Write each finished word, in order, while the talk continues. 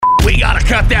We gotta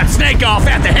cut that snake off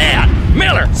at the head.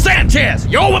 Miller, Sanchez,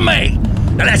 you're with me.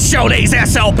 Now let's show these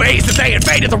SLBs that they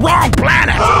invaded the wrong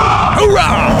planet.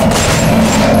 Hoorah!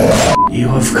 You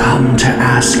have come to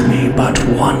ask me but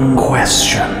one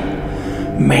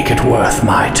question. Make it worth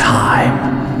my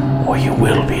time, or you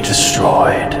will be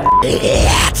destroyed.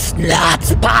 It's not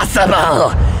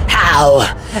possible!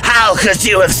 How could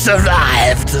you have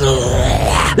survived?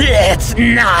 It's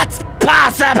not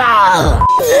possible!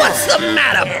 What's the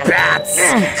matter, Bats?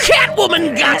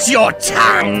 Catwoman got your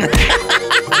tongue!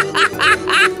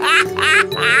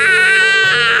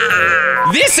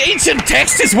 This ancient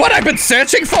text is what I've been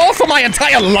searching for my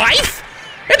entire life?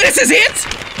 And this is it?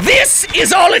 This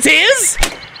is all it is?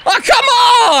 Oh, come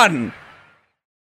on!